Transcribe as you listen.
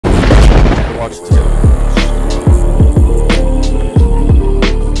watch it together.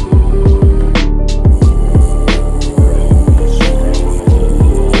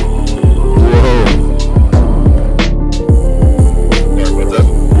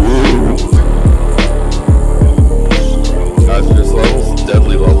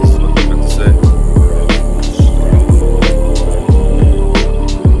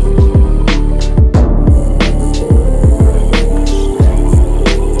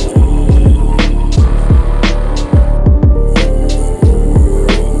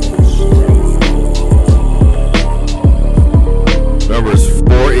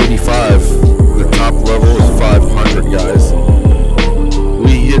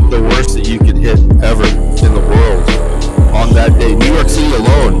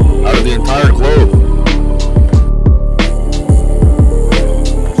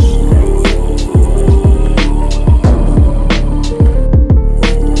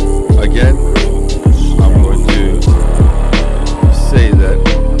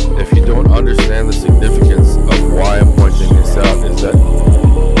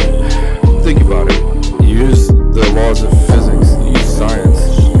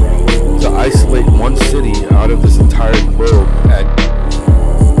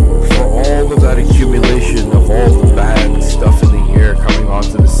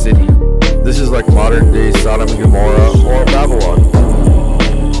 Modern day Sodom and Gomorrah or Babylon.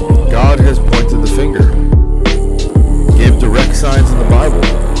 God has pointed the finger, gave direct signs in the Bible.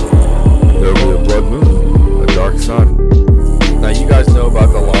 There will be a blood moon, a dark sun. Now you guys know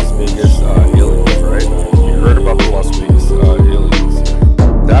about the Las Vegas aliens, right? You heard about the Las Vegas aliens.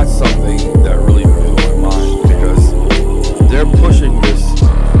 That's something that really blew my mind because they're pushing this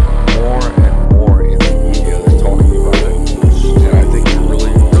more and more in the media. They're talking about it, and I think it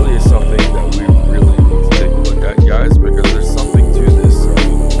really is something that we really need to take a look at, guys, because there's something to this.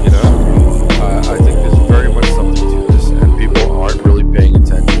 You know, I think there's very much something to this, and people aren't really paying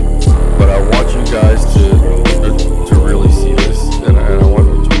attention. But I want you guys to really see this, and I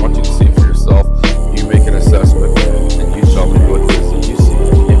want you to see it for yourself. You make an assessment, and you tell me what it is that you see.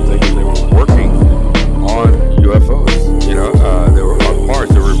 They were working on UFOs. You know, they were on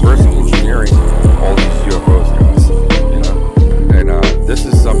parts. They were reverse engineering all these UFOs, guys. You know, and this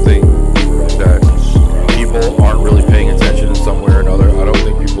is something that people aren't really paying attention in some way or another. I don't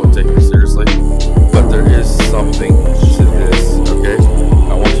think people are taking it seriously, but there is something to this. Okay,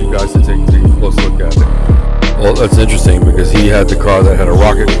 I want you guys to take a close look at it. Well, that's interesting because he had the car that had a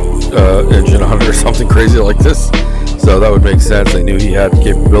rocket engine on it or something crazy like this. So that would make sense. They knew he had the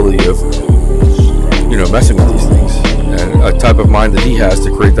capability of, you know, messing with these things. And a type of mind that he has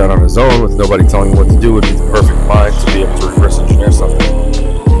to create that on his own with nobody telling him what to do would be the perfect mind to be able to reverse engineer something.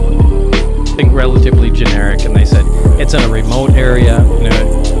 I think relatively generic, and they said it's in a remote area,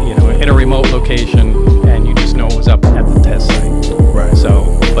 in a remote location, and you just know it was up at the test site. Right.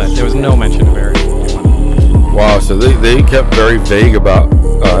 So, but there was no mention of Area 51. Wow, so they kept very vague about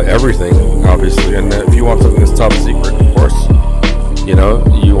everything, obviously. And if you want something that's top secret, of course, you know,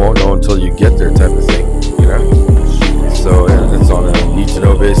 you won't know until you get there type of thing, you know? So it's on a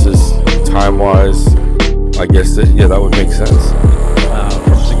need-to-know basis, time-wise. I guess that would make sense.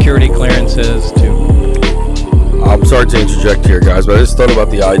 From security clearances to... I'm sorry to interject here, guys, but I just thought about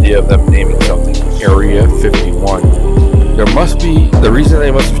the idea of them naming something Area 51. There must be, the reason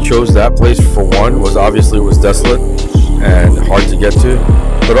they must have chose that place for one was obviously it was desolate and hard to get to,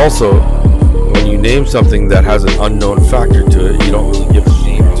 but also when you name something that has an unknown factor to it, you don't really give a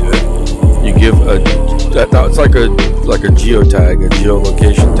name to it. You give it's like a geotag, a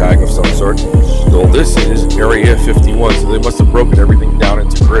geolocation tag of some sort. Well, this is Area 51, so they must have broken everything down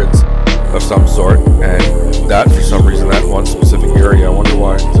into grids of some sort, and that for some reason, that one specific area, I wonder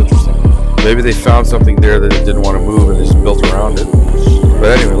why. It's interesting. Maybe they found something there that they didn't want to move and they just built around it.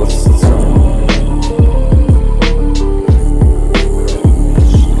 But anyway, let's